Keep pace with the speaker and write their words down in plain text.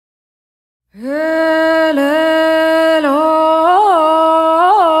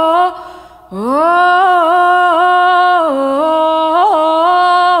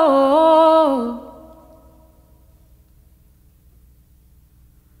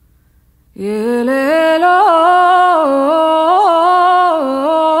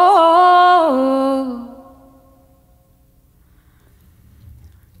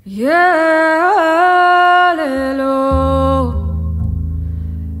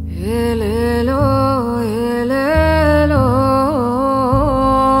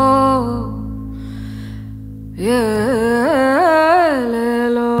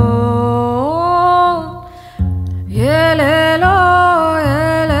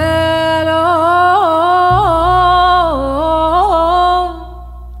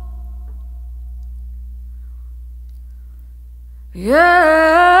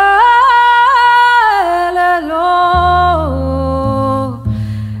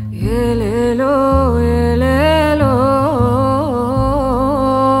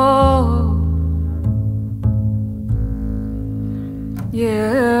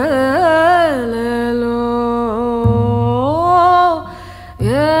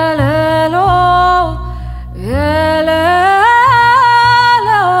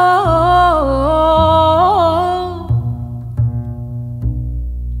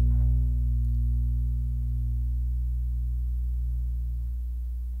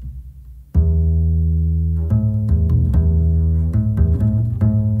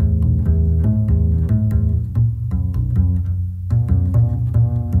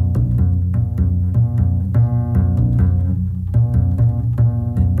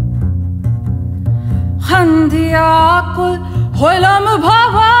Handiakul holam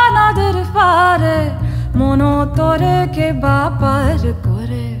bhavanadir pare mono tore ke bapar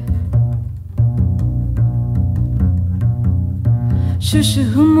kore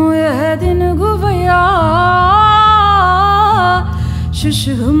shushhumoye din guvaya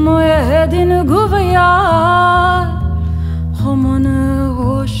shushhumoye din guvaya homone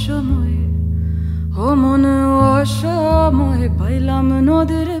oshomoye bailam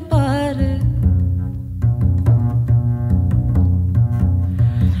nodir pare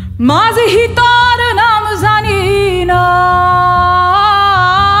Mazi hitar nam zanina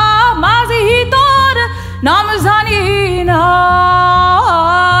Mazi hitar nam zanina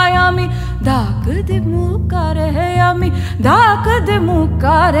Yami dak de mukare Yami dak de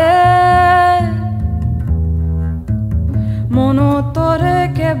mukare Mono tore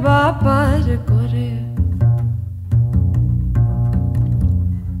ke bapar kore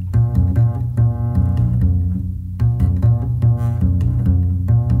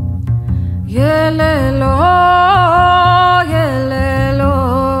Yelelo, yelelo,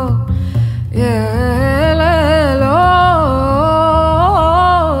 yelelo.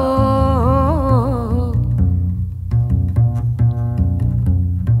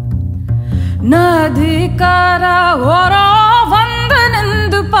 Nadi kara ora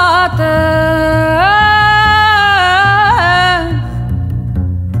vandanendu paate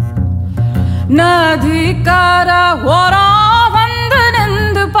Nadi kara ora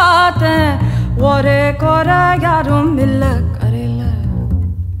vandanendu paate Ore kora yarum illa karela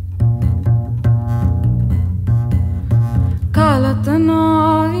Kalatana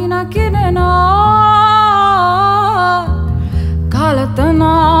vina kinena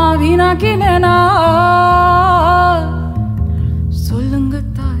Kalatana vina kinena Sollunga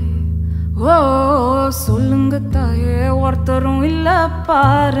taaye Oh sollunga taaye Ortharum illa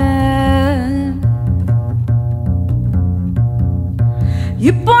paare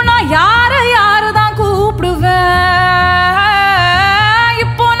இப்போ நான் யார தான் கூப்பிடுவேன்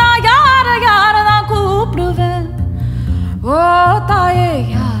இப்போ நான் யார தான் கூப்பிடுவேன் ஓ தாயே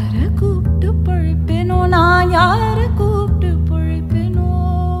யார கூப்பிட்டு பழிப்பேனோ நான் யார கூப்பிட்டு பழிப்பேனோ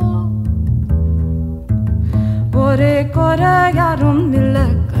ஒரே குறை யாரும் இல்ல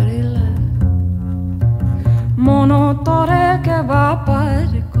கரையில மோனோ தோரே கே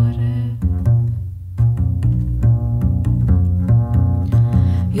பாப்பாரு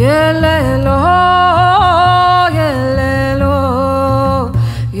Yelelo, yelelo,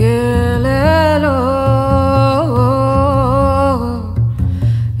 yelelo,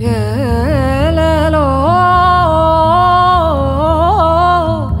 yelelo,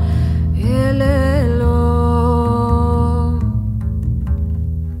 yelelo,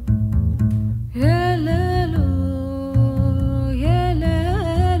 yelelo,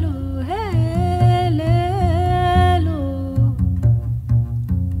 yelelo, yelelo.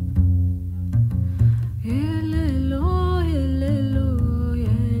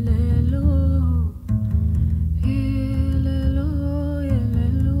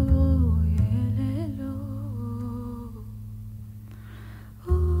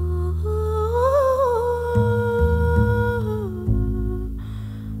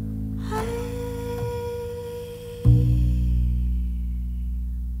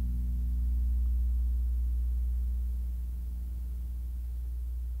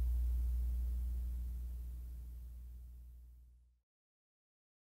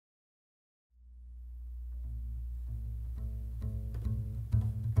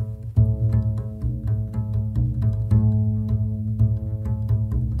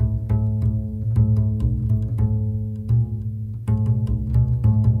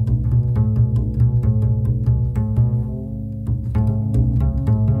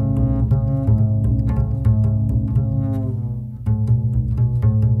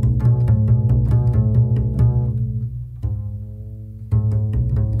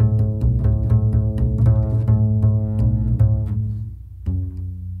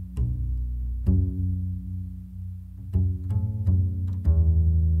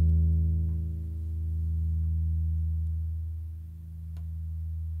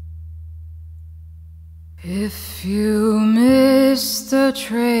 If you miss the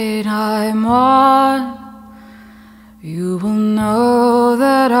train I'm on, you will know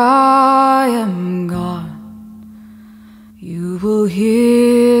that I am gone. You will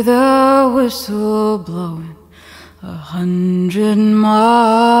hear the whistle blowing 100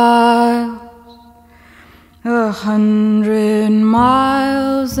 miles, 100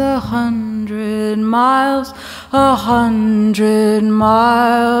 miles, 100 miles, 100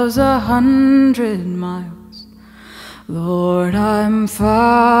 miles, 100 miles. Lord, I'm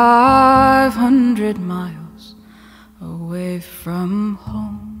 500 miles away from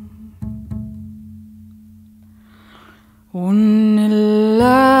home. ഒന്നില്ല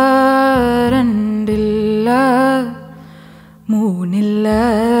രണ്ടില്ല മൂന്നില്ല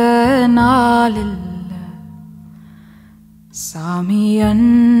നാലില്ല സാമി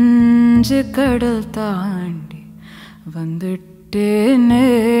അഞ്ച് കടൽ താണ്ടി വന്നിട്ടേനേ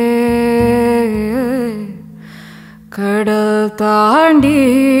കടൽ താണ്ടി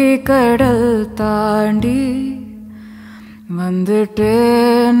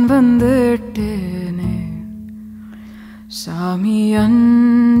വന്നിട്ടേനേ சாமி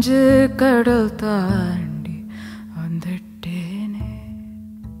அஞ்சு கடல் தாண்டி வந்துட்டேனே.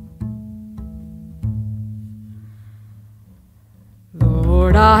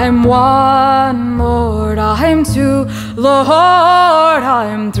 Lord, I'm one, Lord, I'm two, Lord,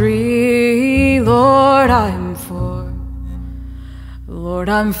 I'm three, Lord, I'm four, Lord,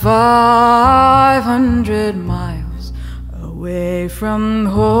 I'm 500 miles away from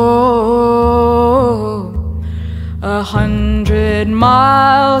home. 100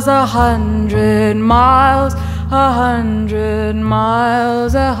 miles, 100 miles, 100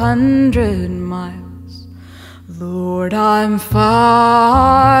 miles, 100 miles. Lord, I'm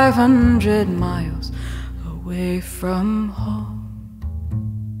 500 miles away from home.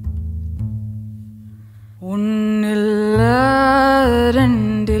 ഒന്നില്ല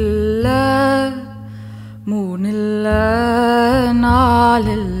രണ്ടില്ല മൂന്നില്ല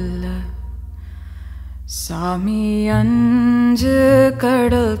നാലില്ല சாமி அஞ்சு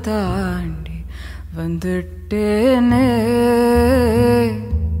கடல் தாண்டி வந்துட்டேனே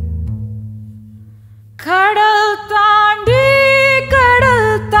கடல் தாண்டி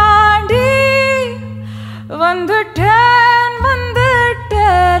வந்துட்டேனே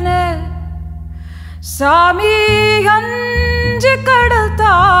சாமி அஞ்சு கடல்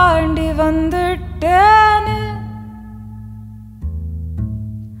தாண்டி வந்துட்டேனே.